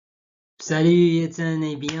Salut Ethan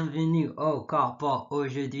et bienvenue au corps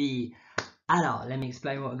aujourd'hui. Alors, let me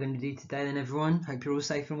explain what we're going to do today then everyone. Hope you're all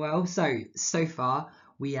safe and well. So far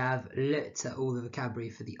we have looked at all the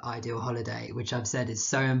vocabulary for the ideal holiday, which I've said is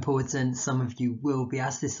so important. Some of you will be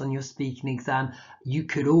asked this on your speaking exam. You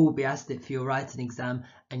could all be asked it for your writing exam,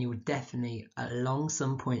 and you will definitely along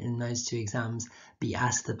some point in those two exams be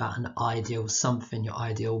asked about an ideal something, your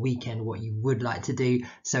ideal weekend, what you would like to do.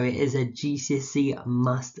 So it is a GCSE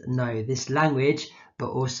must know this language,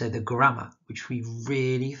 but also the grammar, which we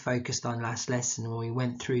really focused on last lesson when we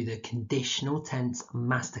went through the conditional tense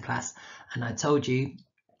masterclass. And I told you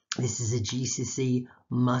this is a GCSE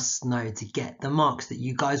must know to get the marks that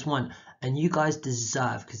you guys want and you guys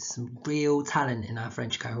deserve, because there's some real talent in our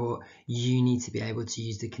French cohort. You need to be able to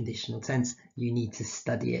use the conditional tense. You need to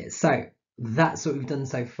study it. So that's what we've done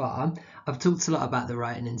so far. I've talked a lot about the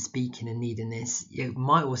writing and speaking and needing this. It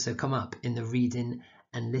might also come up in the reading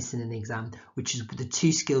and listening exam, which is the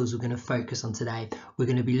two skills we're going to focus on today. We're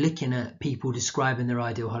going to be looking at people describing their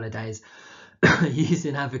ideal holidays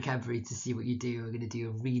using our vocabulary to see what you do. We're going to do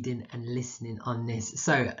a reading and listening on this.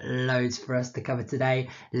 So loads for us to cover today.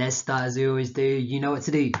 Let's start as we always do. You know what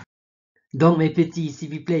to do. Donc mes petits,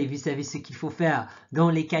 s'il vous plaît, vous savez ce qu'il faut faire.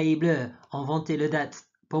 Dans les cahiers bleus, inventez le date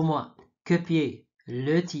pour moi. Copiez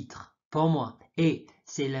le titre pour moi. Et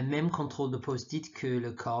c'est le même contrôle de post-it que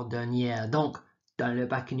le cordonnier. Donc, dans le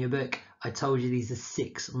back in your book, I told you these are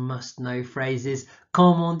 6 must-know phrases.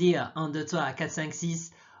 Comment dire 1, 2, 3, 4, 5,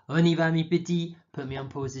 6. On y va mes petits. Put me on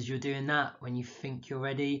pause as you're doing that. When you think you're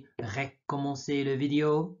ready, recommencez le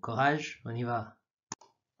vidéo. Courage, on y va.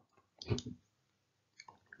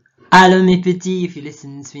 Hello mes petits, if you're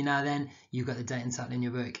listening to me now then, you've got the date and title in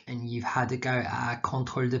your book and you've had a go at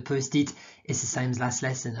control de post-it. It's the same as last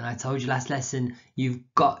lesson, and I told you last lesson you've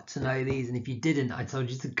got to know these, and if you didn't, I told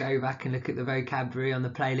you to go back and look at the vocabulary on the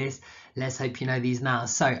playlist. Let's hope you know these now.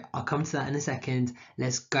 So I'll come to that in a second.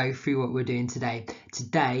 Let's go through what we're doing today.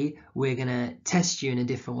 Today we're going to test you in a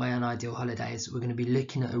different way on ideal holidays. We're going to be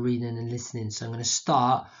looking at a reading and listening. So I'm going to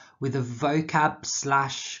start with a vocab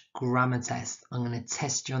 / grammar test. I'm going to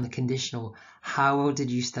test you on the conditional. How well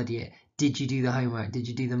did you study it? Did you do the homework? Did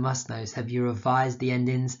you do the must knows? Have you revised the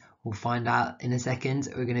endings? We'll find out in a second.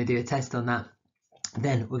 We're going to do a test on that.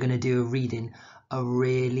 Then we're going to do a reading, a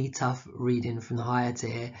really tough reading from the higher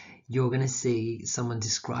tier. You're going to see someone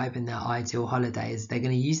describing their ideal holidays. They're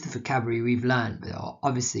going to use the vocabulary we've learned, but they're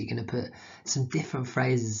obviously going to put some different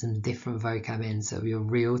phrases and different vocab in. So it'll be a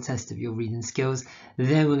real test of your reading skills.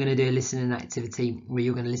 Then we're going to do a listening activity where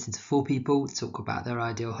you're going to listen to 4 people talk about their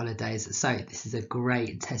ideal holidays. So this is a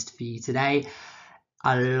great test for you today.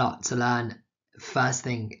 A lot to learn. First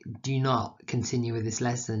thing, do not continue with this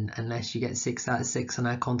lesson unless you get 6 out of 6 on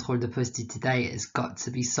our control de post-it today. It's got to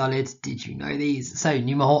be solid. Did you know these? So,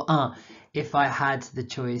 numéro 1, if I had the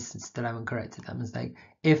choice, still haven't corrected that mistake.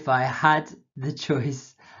 If I had the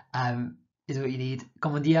choice, is what you need.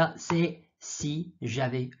 Comment dire? C'est si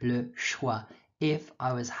j'avais le choix. If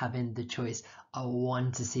I was having the choice. I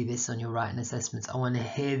want to see this on your writing assessments. I want to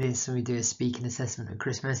hear this when we do a speaking assessment at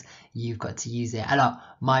Christmas. You've got to use it. Alors,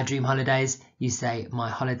 my dream holidays, you say my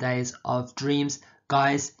holidays of dreams.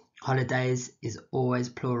 Guys, holidays is always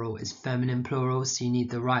plural, it's feminine plural, so you need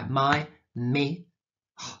the right my, mes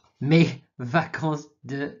vacances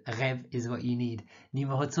de rêve is what you need.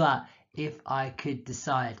 Numéro 2, if I could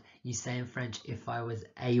decide, you say in French, if I was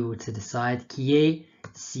able to decide, qui est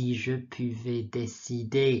si je pouvais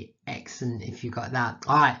décider. Excellent if you got that.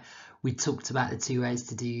 All right, we talked about the 2 ways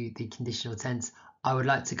to do the conditional tense. I would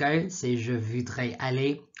like to go, c'est je voudrais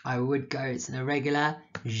aller. I would go, it's an irregular,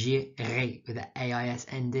 j'irai with the AIS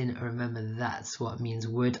ending. Remember, that's what means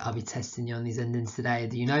would. I'll be testing you on these endings today.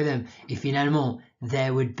 Do you know them? If in allemand,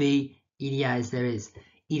 there would be, il y a is there is.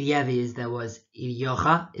 Il y avait is there was. Il y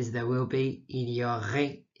aura is there will be. Il y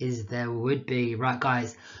aurait is there would be. Right,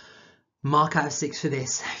 guys, mark out of 6 for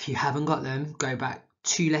this. If you haven't got them, go back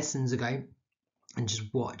 2 lessons ago and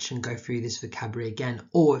just watch and go through this vocabulary again.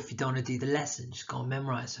 Or if you don't want to do the lesson, just go and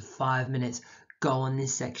memorize for 5 minutes. Go on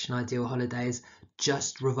this section, ideal holidays.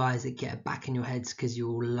 Just revise it, get it back in your heads, because you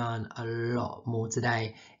will learn a lot more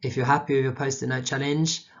today. If you're happy with your post-it note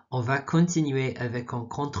challenge, on va continuer avec un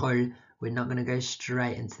contrôle. We're not going to go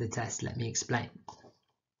straight into the test. Let me explain.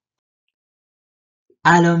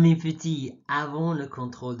 Alors mes petits, avant le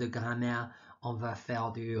contrôle de grammaire, on va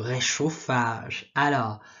faire du réchauffage.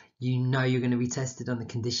 Alors, you know you're going to be tested on the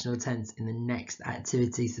conditional tense in the next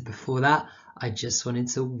activity. So before that, I just wanted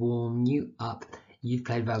to warm you up. You've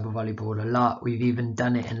played verbal volleyball a lot. We've even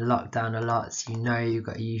done it in lockdown a lot. So you know you've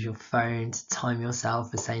got to use your phone to time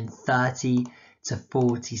yourself. We're saying 30 to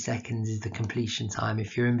 40 seconds is the completion time.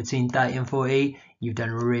 If you're in between 30 and 40, you've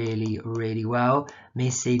done really, really well. Mais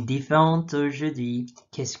c'est différent aujourd'hui.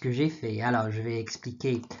 Qu'est-ce que j'ai fait? Alors, je vais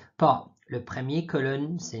expliquer. Pas le premier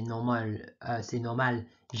colonne, c'est normal.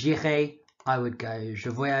 J'irai, I would go. Je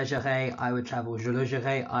voyagerai, I would travel. Je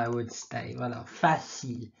logerai, I would stay. Voilà,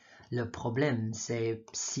 facile. Le problème, c'est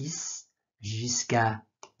 6 jusqu'à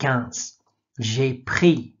 15. J'ai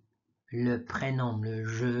pris le prénom, le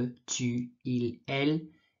je, tu, il, elle.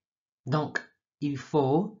 Donc, il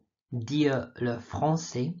faut dire le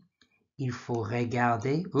français, il faut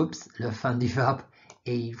regarder, le fin du verbe,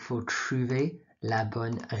 et il faut trouver la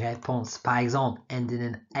bonne réponse. Par exemple, ending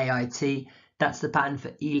in AIT, that's the pattern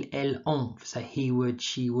for il, elle, on. So he would,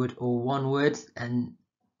 she would, or one would, and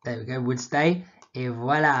there we go, would stay. Et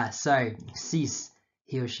voilà, so 6,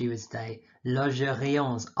 he or she would stay.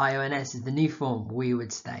 Logerions, IONS is the new form, we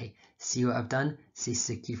would stay. See what I've done? C'est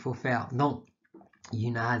ce qu'il faut faire. Donc, you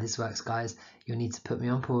know how this works, guys. You'll need to put me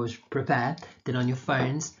on pause, prepare. Then on your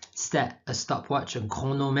phones, set a stopwatch, un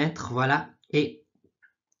chronomètre, voilà. Et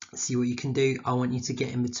see what you can do. I want you to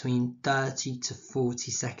get in between 30 to 40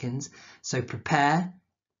 seconds. So prepare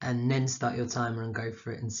and then start your timer and go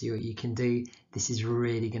for it and see what you can do. This is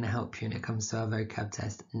really going to help you when it comes to our vocab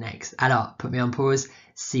test next. Alors, put me on pause,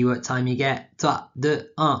 see what time you get. 3, 2,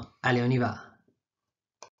 1. Allez, on y va.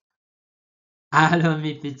 Alors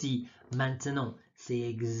mes petits, maintenant c'est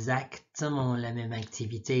exactement la même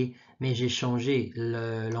activité, mais j'ai changé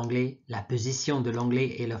l'anglais, la position de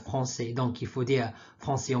l'anglais et le français. Donc il faut dire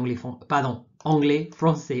français, anglais, anglais,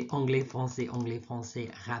 français, anglais, français, anglais, français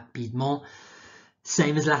rapidement.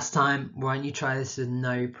 Same as last time, why don't you try this with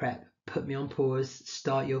no prep? Put me on pause,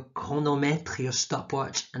 start your chronomètre, your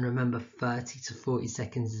stopwatch, and remember 30 to 40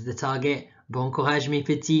 seconds is the target. Bon courage mes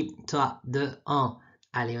petits, 3, 2, 1,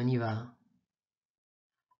 allez on y va.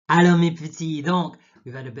 Alors mes petits, donc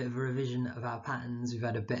we've had a bit of a revision of our patterns, we've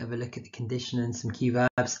had a bit of a look at the condition and some key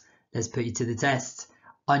verbs. Let's put you to the test.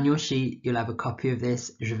 On your sheet, you'll have a copy of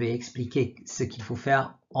this. Je vais expliquer ce qu'il faut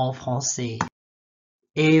faire en français.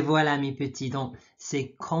 Et voilà mes petits, donc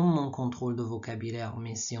c'est comme mon contrôle de vocabulaire,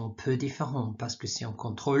 mais c'est un peu différent parce que c'est un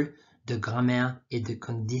contrôle de grammaire et de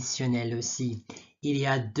conditionnel aussi. Il y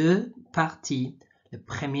a deux parties. La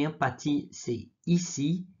première partie, c'est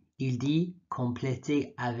ici. Il dit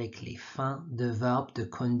compléter avec les fins de verbes de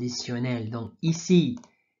conditionnel. Donc ici,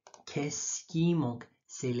 qu'est-ce qui manque?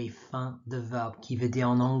 C'est les fins de verbes qui veut dire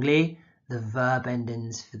en anglais the verb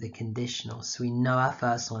endings for the conditional. So we know our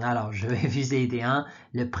first one. Alors, je vais vous aider. Hein?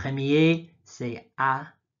 Le premier, c'est A,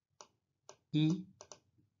 I,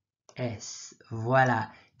 S.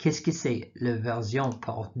 Voilà. Qu'est-ce que c'est? La version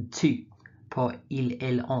pour tu, pour il,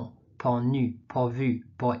 elle, on, pour nu, pour vu,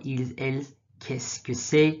 pour ils, elles. Qu'est-ce que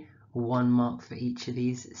c'est? 1 mark for each of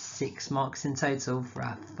these, 6 marks in total for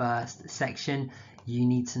our first section. You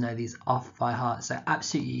need to know these off by heart. So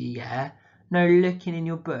absolutely, yeah. No looking in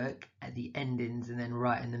your book at the endings and then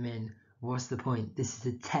writing them in. What's the point? This is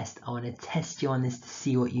a test. I want to test you on this to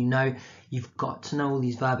see what you know. You've got to know all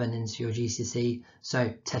these verb endings for your GCSE.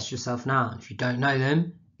 So test yourself now. If you don't know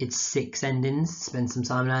them, it's 6 endings. Spend some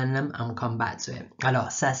time learning them and we'll come back to it.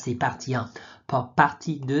 Alors, ça, c'est partie 1. Pour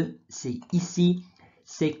partie 2, c'est ici.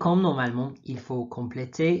 C'est comme normalement, il faut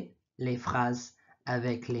compléter les phrases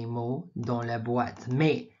avec les mots dans la boîte.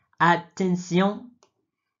 Mais attention,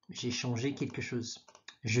 j'ai changé quelque chose.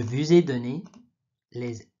 Je vous ai donné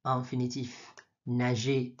les infinitifs.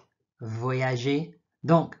 Nager, voyager.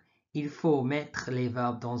 Donc, il faut mettre les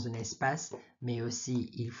verbes dans un espace, mais aussi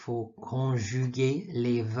il faut conjuguer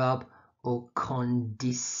les verbes au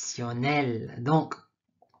conditionnel. Donc,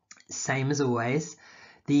 same as always.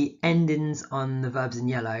 The endings on the verbs in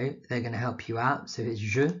yellow, they're going to help you out. So it's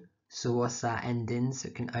je, so what's that ending? So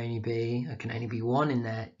it can only be one in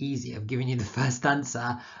there. Easy, I've given you the first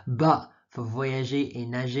answer. But for voyager et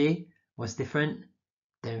nager, what's different?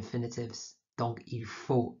 They're infinitives. Donc il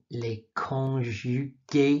faut les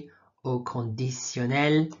conjuguer au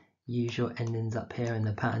conditionnel. Use your endings up here in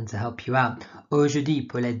the pattern to help you out. Aujourd'hui,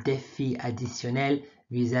 pour le défi additionnel,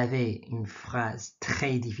 vous avez une phrase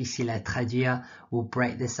très difficile à traduire. We'll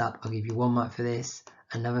break this up. I'll give you 1 mark for this,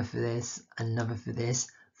 another for this, another for this.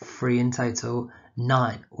 3 in total.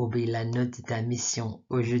 9 will be la note d'admission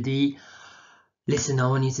aujourd'hui. Listen, I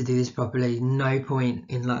want you to do this properly. No point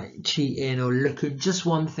in like cheating or looking just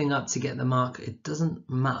one thing up to get the mark. It doesn't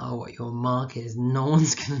matter what your mark is. No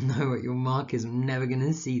one's going to know what your mark is. I'm never going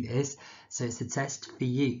to see this. So it's a test for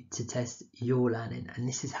you to test your learning. And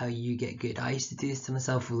this is how you get good. I used to do this to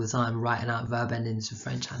myself all the time, writing out verb endings for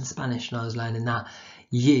French and Spanish, and I was learning that.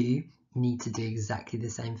 You need to do exactly the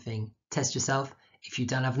same thing. Test yourself. If you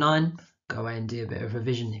don't have 9, go away and do a bit of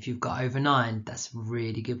revision. If you've got over 9, that's a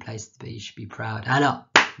really good place to be. You should be proud. Alors,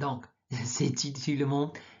 donc, c'est tout le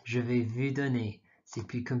monde. Je vais vous donner, c'est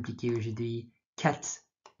plus compliqué aujourd'hui, 4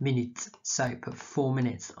 minutes. So put 4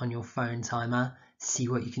 minutes on your phone timer. See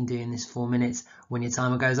what you can do in this 4 minutes. When your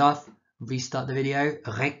timer goes off, restart the video,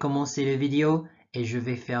 recommencer la vidéo et je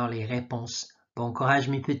vais faire les réponses. Bon courage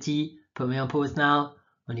mes petits. Put me on pause now.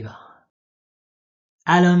 On y va.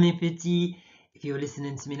 Alors mes petits, if you're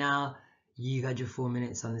listening to me now, you've had your 4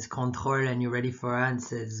 minutes on this control and you're ready for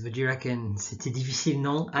answers. What do you reckon? C'était difficile,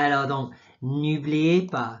 non? Alors donc, n'oubliez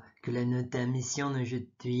pas que la note d'admission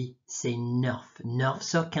d'aujourd'hui, c'est 9. 9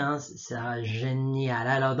 sur 15 sera génial.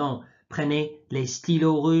 Alors donc, prenez les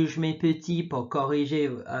stylos rouges, mes petits, pour corriger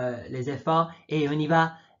les efforts. Et on y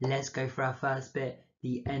va. Let's go for our first bit.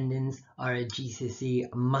 The endings are a GCSE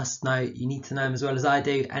must know. You need to know them as well as I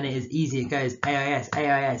do. And it is easy. It goes AIS,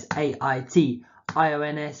 AIS, AIT,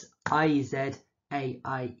 IONS, IEZ,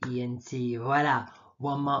 AIENT. Voilà.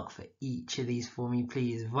 1 mark for each of these for me,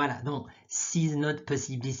 please. Voilà. Donc, 6 notes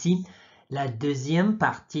possibles ici. La deuxième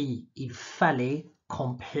partie, il fallait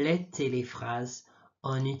compléter les phrases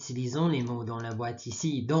en utilisant les mots dans la boîte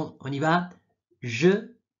ici. Donc, on y va.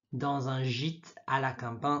 Je, dans un gîte à la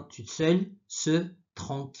campagne, toute seule,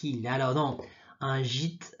 tranquille. Alors donc, un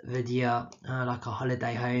gîte veut dire like a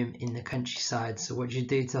holiday home in the countryside. So what do you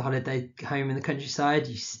do to a holiday home in the countryside?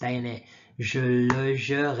 You stay in it. Je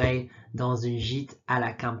logerai dans un gîte à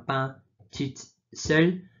la campagne toute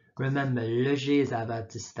seule. Remember, loger is a verb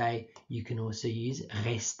to stay. You can also use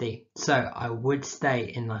rester. So I would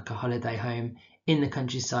stay in like a holiday home in the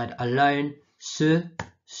countryside alone.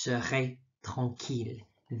 Serait tranquille.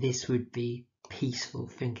 This would be peaceful.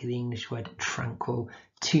 Think of the English word tranquil.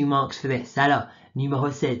 2 marks for this. Alors, numéro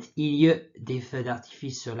 7. Il y a des feux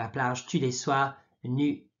d'artifice sur la plage tous les soirs.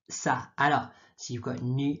 Nu, ça. Alors, so you've got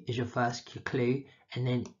nu as your first clue. And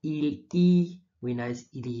then il y, we know it's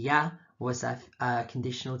il y a. What's that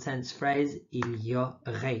conditional tense phrase? Il y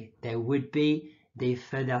aurait. There would be des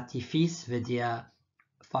feux d'artifice, veut dire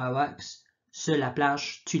fireworks, sur la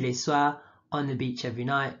plage tous les soirs. On the beach every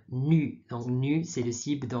night. Nu. Donc, nu, c'est le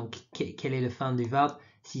cible. Donc, quel est le fin du verbe?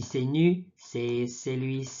 Si c'est nu, c'est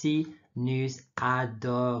celui-ci. Nous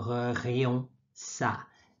adorerions ça.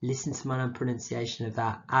 Listen to my pronunciation of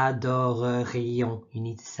that. Adorerions. You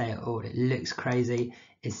need to say it all. It looks crazy.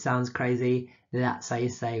 It sounds crazy. That's how you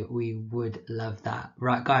say we would love that.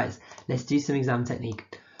 Right, guys, let's do some exam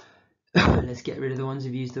technique. Let's get rid of the ones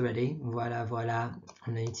we've used already. Voilà, voilà.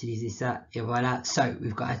 On a utilisé ça. Et voilà. So,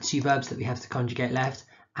 we've got our 2 verbs that we have to conjugate left.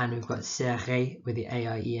 And we've got serait with the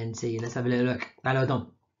A-I-E-N-T. Let's have a little look. Alors donc,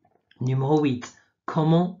 numéro 8.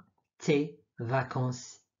 Comment tes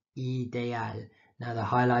vacances idéales? Now, the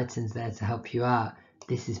highlighting's there to help you out.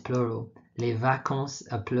 This is plural. Les vacances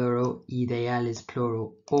are plural. Idéal is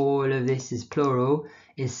plural. All of this is plural.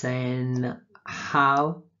 Is saying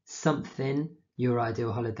how something your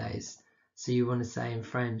ideal holidays. So you want to say in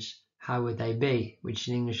French, how would they be? Which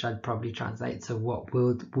in English I'd probably translate to what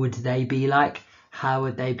would they be like? How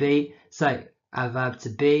would they be? So a verb to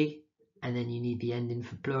be, and then you need the ending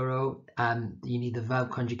for plural. You need the verb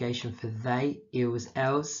conjugation for they, ils,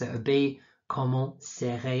 elles. So it would be comment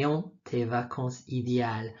seraient tes vacances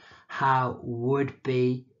idéales? How would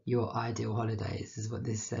be your ideal holidays? Is what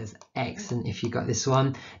this says. Excellent if you got this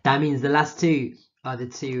one. That means the last 2 are the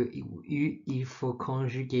 2 il faut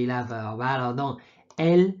conjuguer la verbe. Alors donc,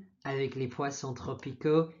 elle avec les poissons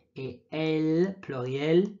tropicaux et elle,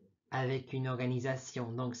 pluriel, avec une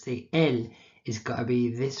organisation. Donc c'est elle. It's got to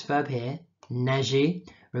be this verb here, nager.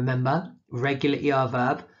 Remember, regular ER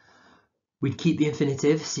verb. We'd keep the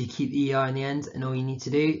infinitive, so you keep the ER in the end, and all you need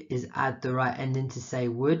to do is add the right ending to say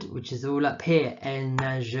would, which is all up here. Elle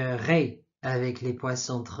nagerait avec les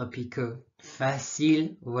poissons tropicaux.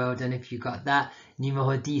 Facile. Well done if you got that.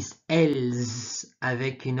 Numéro 10. Elles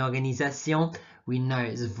avec une organisation. We know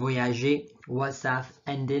it's voyager. What's that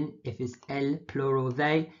ending? If it's elle, plural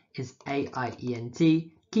they, is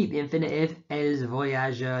A-I-E-N-T. Keep the infinitive. Elles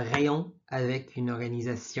voyageraient avec une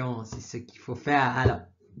organisation. C'est ce qu'il faut faire. Alors,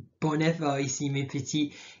 bon effort ici, mes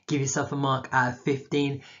petits. Give yourself a mark out of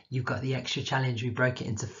 15. You've got the extra challenge. We broke it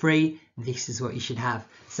into 3. This is what you should have.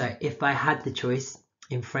 So if I had the choice,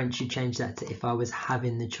 in French, you change that to if I was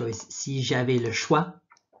having the choice. Si j'avais le choix,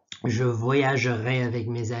 je voyagerais avec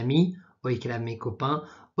mes amis, or you could have mes copains,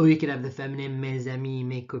 or you could have the feminine, mes amis,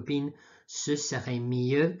 mes copines. Ce serait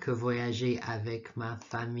mieux que voyager avec ma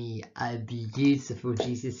famille. A beautiful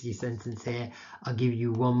GCSE sentence here. I'll give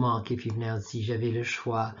you 1 mark if you've nailed si j'avais le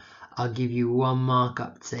choix. I'll give you 1 mark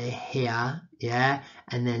up to here, yeah?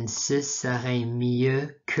 And then ce serait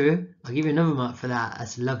mieux que, I'll give you another mark for that,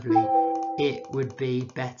 that's lovely. it would be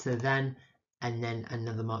better than, and then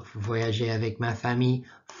another mark for voyager avec ma famille.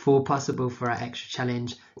 4 possible for our extra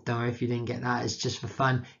challenge. Don't worry if you didn't get that, it's just for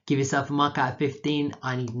fun. Give yourself a mark out of 15.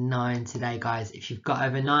 I need 9 today, guys. If you've got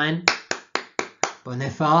over 9, bon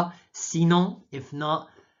effort. Sinon, if not,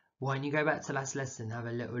 why don't you go back to last lesson, have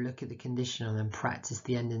a little look at the conditional and practice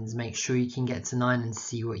the endings. Make sure you can get to 9 and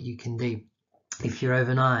see what you can do. If you're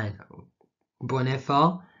over 9, bon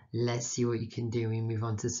effort. Let's see what you can do. We move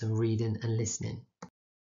on to some reading and listening.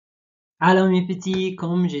 Alors mes petits,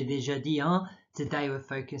 comme j'ai déjà dit, today we're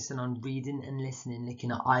focusing on reading and listening,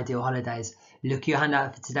 looking at ideal holidays. Look at your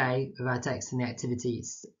handout for today with our text and the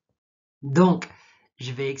activities. Donc,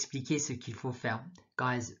 je vais expliquer ce qu'il faut faire.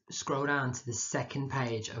 Guys, scroll down to the second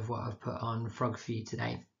page of what I've put on Frog for you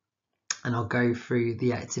today. And I'll go through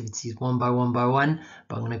the activities one by one,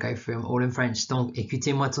 but I'm going to go through them all in French. Donc,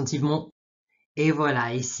 écoutez-moi attentivement. Et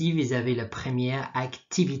voilà, ici, vous avez la première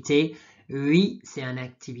activité. Oui, c'est une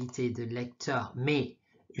activité de lecteur, mais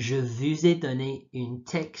je vous ai donné un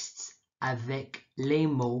texte avec les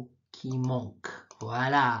mots qui manquent.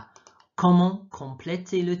 Voilà. Comment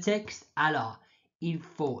compléter le texte? Alors, il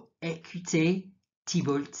faut écouter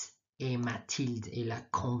Thibault et Mathilde et la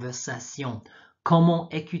conversation. Comment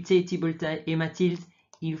écouter Thibault et Mathilde?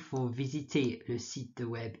 Il faut visiter le site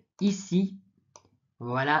web ici.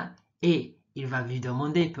 Voilà. Et il va vous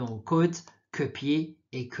demander pour un code, copier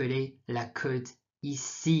et coller la code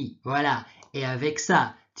ici. Voilà. Et avec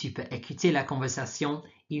ça, tu peux écouter la conversation.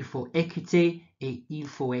 Il faut écouter et il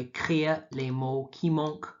faut écrire les mots qui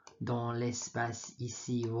manquent dans l'espace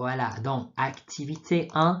ici. Voilà. Donc, activité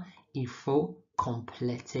 1, il faut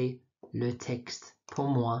compléter le texte. Pour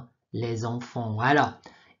moi, les enfants. Alors,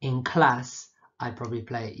 in class, I'd probably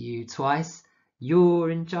play it you twice. You're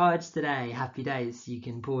in charge today. Happy days. You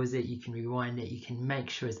can pause it, you can rewind it, you can make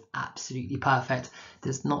sure it's absolutely perfect.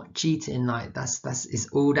 There's not cheating, like it's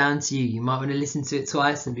all down to you. You might want to listen to it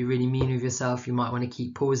twice and be really mean with yourself. You might want to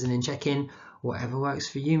keep pausing and checking. Whatever works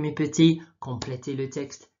for you, mes petits. Complétez le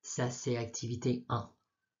texte. Ça, c'est activité 1.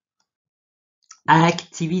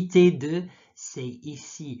 Activité 2, c'est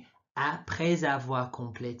ici. Après avoir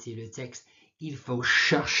complété le texte, il faut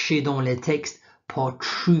chercher dans le texte pour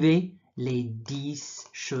trouver les 10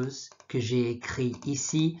 choses que j'ai écrites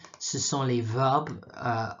ici. Ce sont les verbes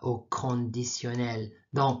au conditionnel.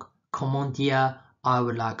 Donc, comment dire I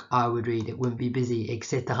would like, I would read, it wouldn't be busy,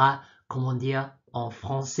 etc. Comment dire en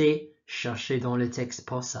français? Cherchez dans le texte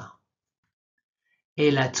pour ça.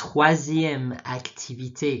 Et la troisième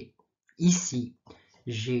activité, ici,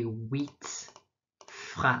 j'ai 8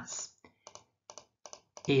 phrases.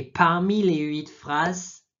 Et parmi les 8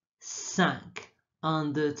 phrases, 5. 1,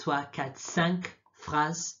 2, 3, 4, 5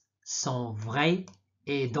 phrases sont vraies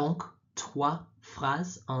et donc 3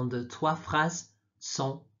 phrases, 1, 2, 3 phrases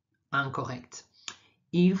sont incorrectes.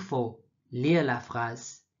 Il faut lire la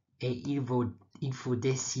phrase et il faut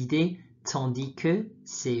décider tandis que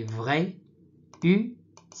c'est vrai ou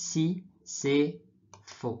si c'est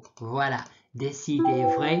faux. Voilà, décider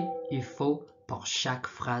vrai ou faux pour chaque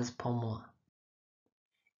phrase pour moi.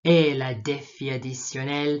 Et la défi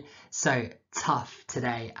additionnel, so tough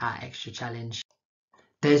today, our extra challenge.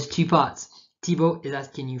 There's 2 parts. Thibault is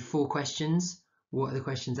asking you 4 questions. What are the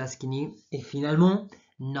questions asking you? Et finalement,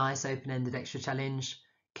 nice open-ended extra challenge.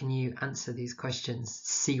 Can you answer these questions?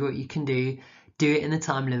 See what you can do. Do it in the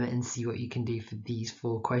time limit and see what you can do for these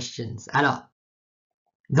 4 questions. Alors,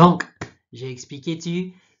 donc, j'ai expliqué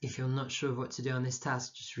tout. If you're not sure of what to do on this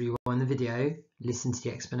task, just rewind the video, listen to the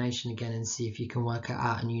explanation again and see if you can work it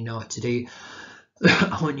out and you know what to do.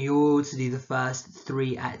 I want you all to do the first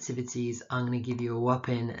 3 activities. I'm going to give you a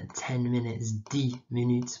whopping 10 minutes, 10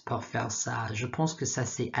 minutes pour faire ça. Je pense que ça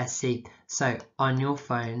c'est assez. So, on your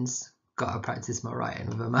phones, gotta practice my writing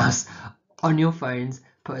with a mouse. On your phones,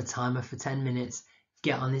 put a timer for 10 minutes.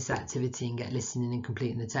 Get on this activity and get listening and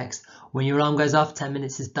completing the text. When your alarm goes off, 10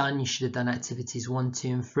 minutes is done. You should have done activities 1, 2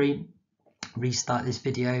 and 3. Restart this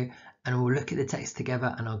video and we'll look at the text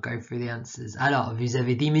together and I'll go through the answers. Alors, vous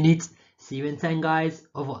avez 10 minutes. See you in 10, guys.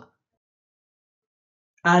 Au revoir.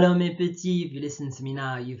 Alors, mes petits, if you listen to me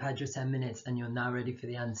now, you've had your 10 minutes and you're now ready for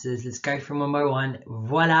the answers. Let's go through one by one.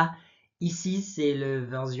 Voilà. Ici, c'est la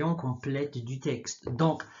version complète du texte.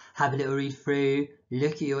 Donc, have a little read through,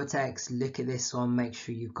 look at your text, look at this one, make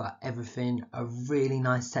sure you've got everything. A really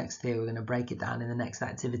nice text here. We're going to break it down in the next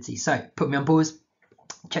activity. So, put me on pause,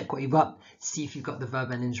 check what you've got, see if you've got the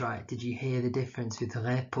verb endings right. Did you hear the difference with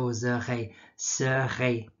reposerai,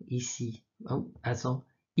 serai, ici? Oh, attends.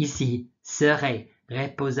 Ici, serai,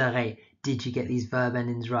 reposerai. Did you get these verb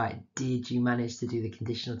endings right? Did you manage to do the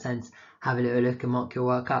conditional tense? Have a little look and mark your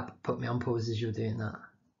work up. Put me on pause as you're doing that.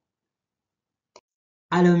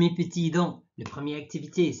 Alors mes petits, donc, la première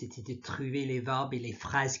activité, c'était de trouver les verbes et les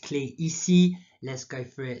phrases clés ici. Let's go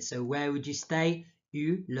through it. So, where would you stay?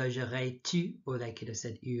 Où logerais-tu? Or they could have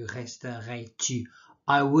said, où resterais-tu?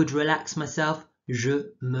 I would relax myself.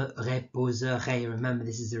 Je me reposerai. Remember,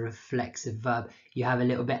 this is a reflexive verb. You have a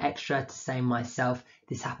little bit extra to say myself.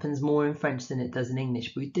 This happens more in French than it does in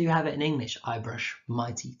English, but we do have it in English. I brush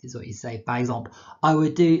my teeth is what you say. Par exemple, I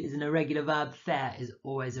would do is an irregular verb. Faire is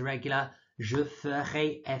always irregular. Je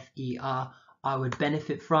ferai, F-E-R. I would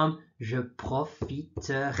benefit from, je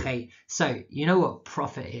profiterai. So, you know what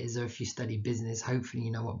profit is, or if you study business, hopefully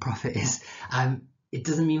you know what profit is. It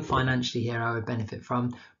doesn't mean financially here, I would benefit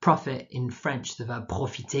from. Profit in French, the verb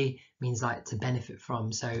profiter, means like to benefit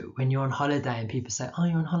from. So when you're on holiday and people say, oh,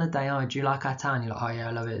 you're on holiday, oh, do you like our town? You're like, oh yeah,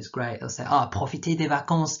 I love it, it's great. They'll say, oh, profiter des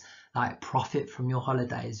vacances, like profit from your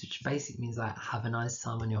holidays, which basically means like have a nice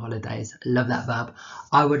time on your holidays. Love that verb.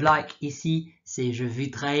 I would like ici, c'est je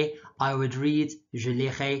voudrais. I would read, je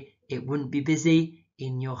lirai. It wouldn't be busy.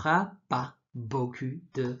 Il n'y aura pas beaucoup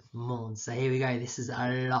de monde. So here we go. This is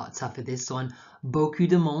a lot tougher, this one. Beaucoup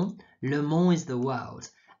de monde. Le monde is the world.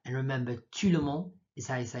 And remember, tout le monde is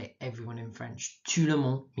how you say everyone in French. Tout le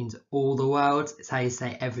monde means all the world. It's how you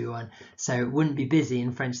say everyone. So it wouldn't be busy.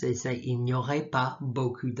 In French, they say il n'y aurait pas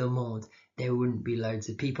beaucoup de monde. There wouldn't be loads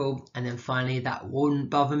of people. And then finally, that wouldn't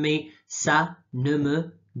bother me. Ça ne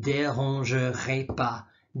me dérangerait pas.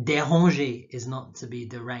 Déranger is not to be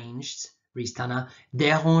deranged. Ristana.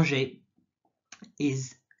 Déranger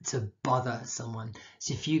is to bother someone.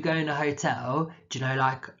 So if you go in a hotel, do you know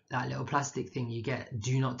like that little plastic thing you get,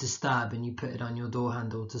 do not disturb, and you put it on your door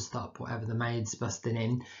handle to stop whatever the maid's busting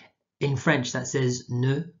in? In French that says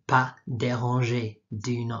ne pas déranger,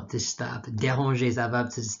 do not disturb. Déranger is a verb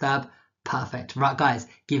to disturb. Perfect. Right guys,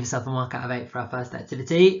 give yourself a mark out of 8 for our first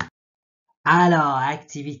activity. Alors,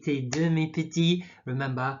 activité 2, mes petits.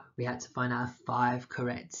 Remember, we had to find out 5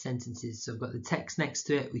 correct sentences. So I've got the text next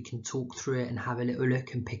to it. We can talk through it and have a little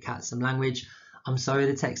look and pick out some language. I'm sorry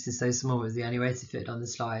the text is so small. It was the only way to fit it on the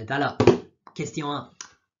slide. Alors, question 1.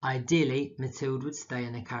 Ideally, Mathilde would stay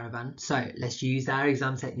in a caravan. So let's use our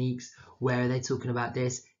exam techniques. Where are they talking about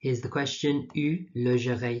this? Here's the question. Où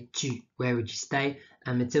logerais-tu? Where would you stay?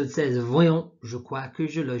 And Mathilde says, voyons, je crois que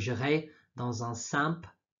je logerai dans un simple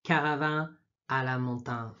caravane à la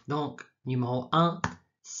montagne. Donc, numéro 1,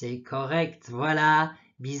 c'est correct. Voilà.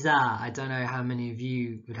 Bizarre. I don't know how many of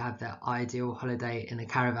you would have their ideal holiday in a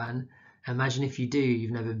caravan. Imagine if you do, you've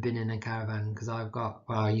never been in a caravan, because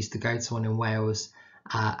I used to go to one in Wales,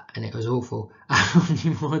 and it was awful.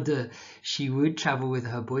 Numéro 2, she would travel with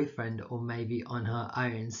her boyfriend or maybe on her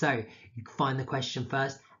own. So, you can find the question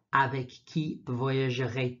first. Avec qui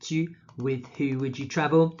voyagerais-tu? With who would you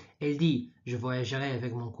travel? Elle dit, je voyagerais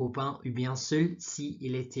avec mon copain ou bien seul si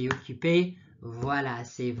il était occupé. Voilà,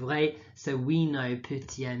 c'est vrai. So we know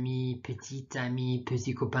petit ami,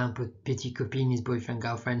 petit copain, petite copine is boyfriend,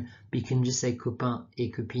 girlfriend. But you can just say copain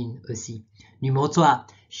et copine aussi. Numéro 3,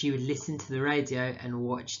 she would listen to the radio and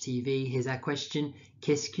watch TV. Here's our question.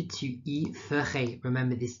 Qu'est-ce que tu y ferais?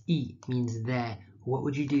 Remember this I means there. What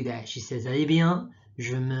would you do there? She says, eh bien,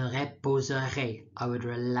 je me reposerai. I would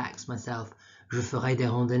relax myself. Je ferai des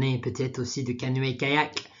randonnées, peut-être aussi de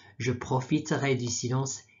canoë-kayak. Je profiterai du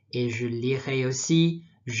silence et je lirai aussi.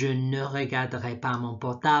 Je ne regarderai pas mon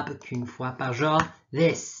portable qu'une fois par jour.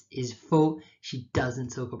 This is faux. She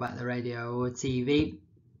doesn't talk about the radio or TV.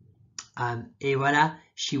 Et voilà,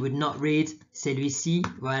 she would not read. Celui-ci,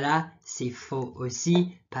 voilà, c'est faux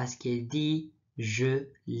aussi parce qu'elle dit je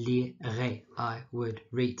lirai. I would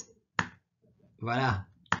read. Voilà.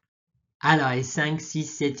 Alors, et 5, 6,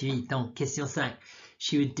 7, 8. Donc, question 5.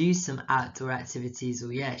 She would do some outdoor activities.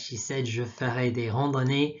 Or yeah, she said je ferai des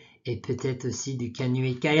randonnées et peut-être aussi du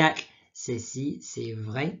canoë-kayak. Ceci, c'est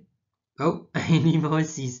vrai. Oh, numéro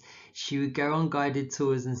 6. She would go on guided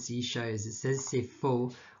tours and see shows. It says c'est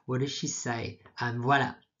faux. What does she say?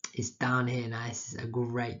 Voilà. It's down here now. This is a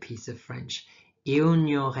great piece of French. Il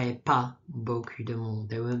n'y aurait pas beaucoup de monde.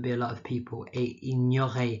 There won't be a lot of people. Et il n'y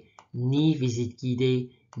aurait ni visite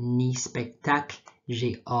guidée, ni spectacle.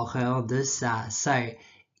 J'ai horreur de ça. So,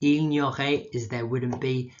 il n'y aurait is there wouldn't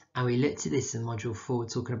be. And we looked at this in module 4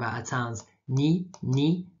 talking about our towns. Ni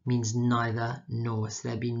means neither nor. So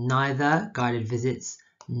there'd be neither guided visits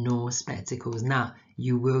nor spectacles. Now,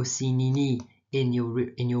 you will see ni in your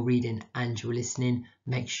reading and your listening.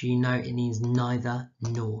 Make sure you know it means neither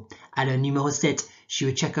nor. Alors, numéro 7. She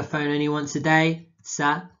would check her phone only once a day.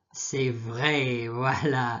 Ça, c'est vrai.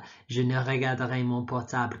 Voilà. Je ne regarderai mon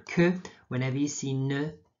portable que. Whenever you see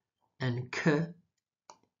ne and que,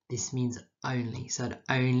 This means only, so I'd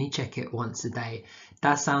only check it once a day.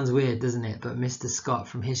 That sounds weird, doesn't it? But Mr. Scott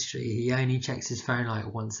from history, he only checks his phone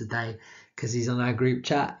like once a day because he's on our group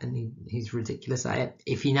chat and he's ridiculous at it.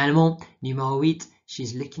 Et finalement, numéro 8,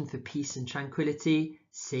 she's looking for peace and tranquility.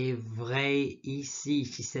 C'est vrai ici.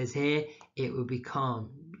 She says here, it would be calm,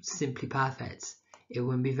 simply perfect. It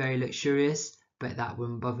wouldn't be very luxurious, but that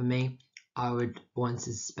wouldn't bother me. I would want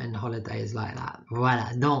to spend holidays like that.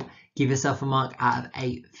 Voilà, donc give yourself a mark out of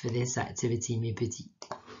 8 for this activity, mes petits.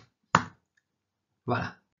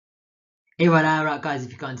 Voilà. Et voilà, right guys,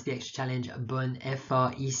 if you got into the extra challenge, bon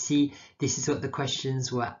effort ici. This is what the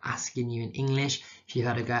questions were asking you in English. If you've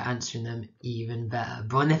had a go answering them, even better.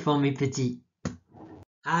 Bon effort, mes petits.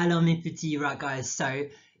 Alors, mes petits, right guys, so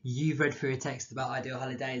you've read through a text about ideal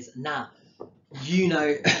holidays. Now, you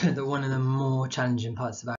know that one of the more challenging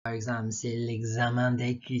parts of our exam is l'examen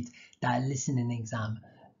d'écoute. That listening exam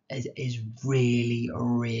is really,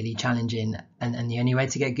 really challenging. And the only way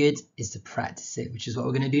to get good is to practice it, which is what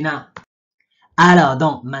we're going to do now. Alors,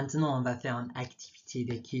 donc, maintenant, on va faire une activité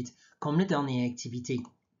d'écoute. Comme la dernière activité,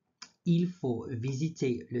 il faut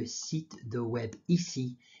visiter le site de web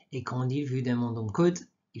ici. Et quand il vous demande un code,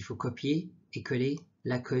 il faut copier et coller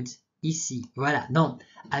la code ici. Voilà, donc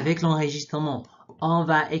avec l'enregistrement, on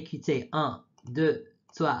va écouter 1, 2,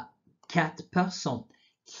 3, 4 personnes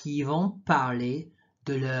qui vont parler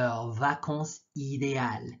de leurs vacances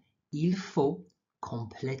idéales. Il faut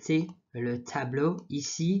compléter le tableau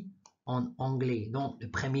ici en anglais. Donc, le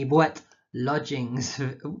premier boîte, lodgings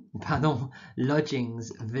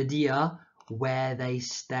veut dire where they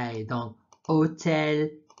stay. Donc,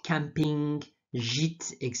 hôtel, camping,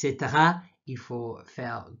 gîte, etc. Il faut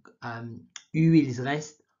faire où ils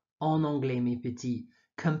restent en anglais, mes petits.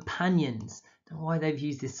 Companions. Don't know why they've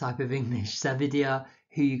used this type of English. Ça veut dire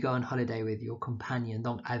who you go on holiday with, your companion.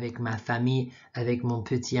 Donc, avec ma famille, avec mon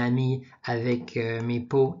petit ami, avec mes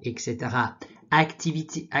potes, etc.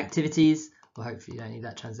 Activities. Well, hopefully you don't need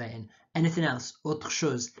that translating. Anything else? Autre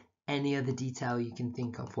chose. Any other detail you can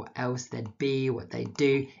think of. What else they'd be, what they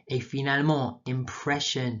do. Et finalement,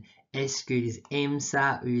 impression. Est-ce qu'ils aiment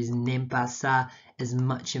ça ou ils n'aiment pas ça? As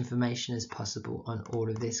much information as possible on all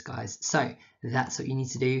of this, guys. So that's what you need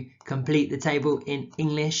to do. Complete the table in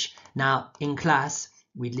English. Now, in class,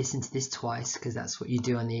 we'd listen to this twice because that's what you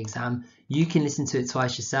do on the exam. You can listen to it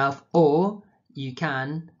twice yourself, or you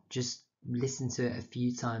can just listen to it a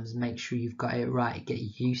few times, make sure you've got it right, get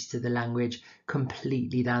used to the language,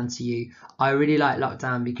 completely down to you. I really like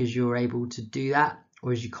lockdown because you're able to do that,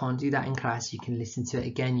 whereas you can't do that in class. You can listen to it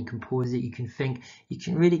again, you can pause it, you can think, you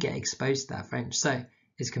can really get exposed to that French. So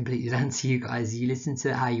it's completely down to you guys. You listen to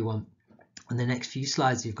it how you want. On the next few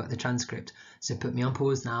slides, you've got the transcript. So put me on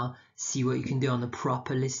pause now, see what you can do on the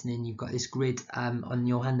proper listening. You've got this grid on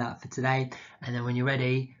your handout for today. And then when you're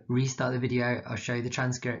ready, restart the video. I'll show you the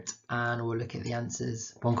transcript and we'll look at the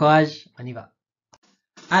answers. Bon courage, on y va.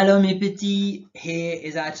 Alors mes petits, here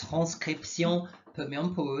is our transcription. Put me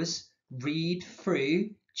on pause, read through,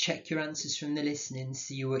 check your answers from the listening,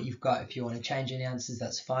 see what you've got. If you want to change any answers,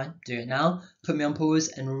 that's fine. Do it now. Put me on pause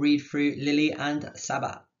and read through Lily and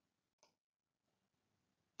Saba.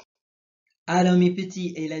 Alors mes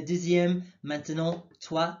petits, et la deuxième, maintenant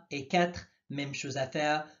 3 et 4, même chose à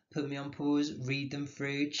faire. Put me on pause, read them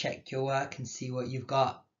through, check your work and see what you've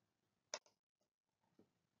got.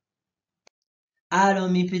 Alors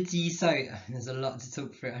mes petits, so there's a lot to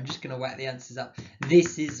talk through. I'm just going to whack the answers up.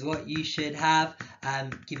 This is what you should have.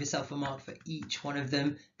 Give yourself a mark for each one of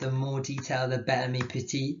them. The more detail, the better, mes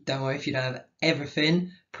petits. Don't worry if you don't have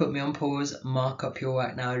everything. Put me on pause, mark up your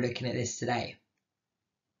work now looking at this today.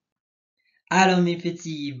 Alors mes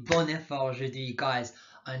petits, bon effort aujourd'hui, guys.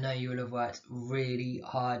 I know you will have worked really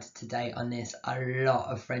hard today on this. A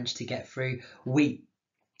lot of French to get through. We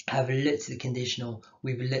have looked at the conditional,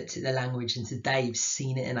 we've looked at the language, and today you've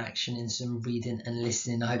seen it in action in some reading and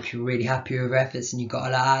listening. I hope you're really happy with your efforts and you got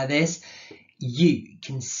a lot out of this. You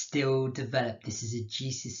can still develop. This is a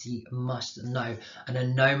GCSE must know, and I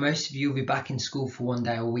know most of you will be back in school for 1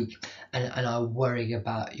 day a week, and I worry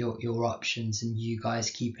about your options and you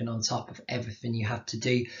guys keeping on top of everything you have to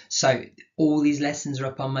do. So all these lessons are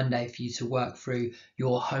up on Monday for you to work through.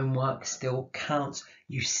 Your homework still counts.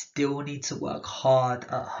 You still need to work hard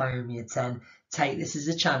at home, year 10. Take this as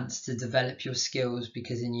a chance to develop your skills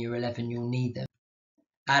because in year 11 you'll need them.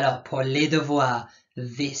 Alors, pour les devoirs,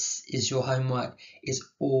 this is your homework. It's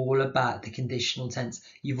all about the conditional tense.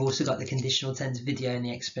 You've also got the conditional tense video and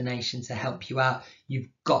the explanation to help you out. You've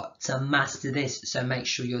got to master this, so make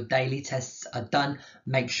sure your daily tests are done.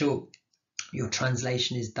 Make sure your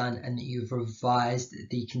translation is done and that you've revised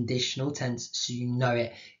the conditional tense so you know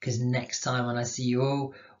it, because next time when I see you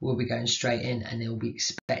all, we'll be going straight in and they'll be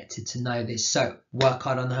expected to know this. So work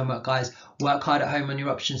hard on the homework, guys. Work hard at home on your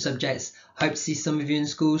option subjects. Hope to see some of you in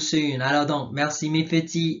school soon. Alors donc, merci mes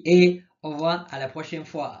petits et au revoir, à la prochaine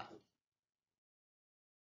fois.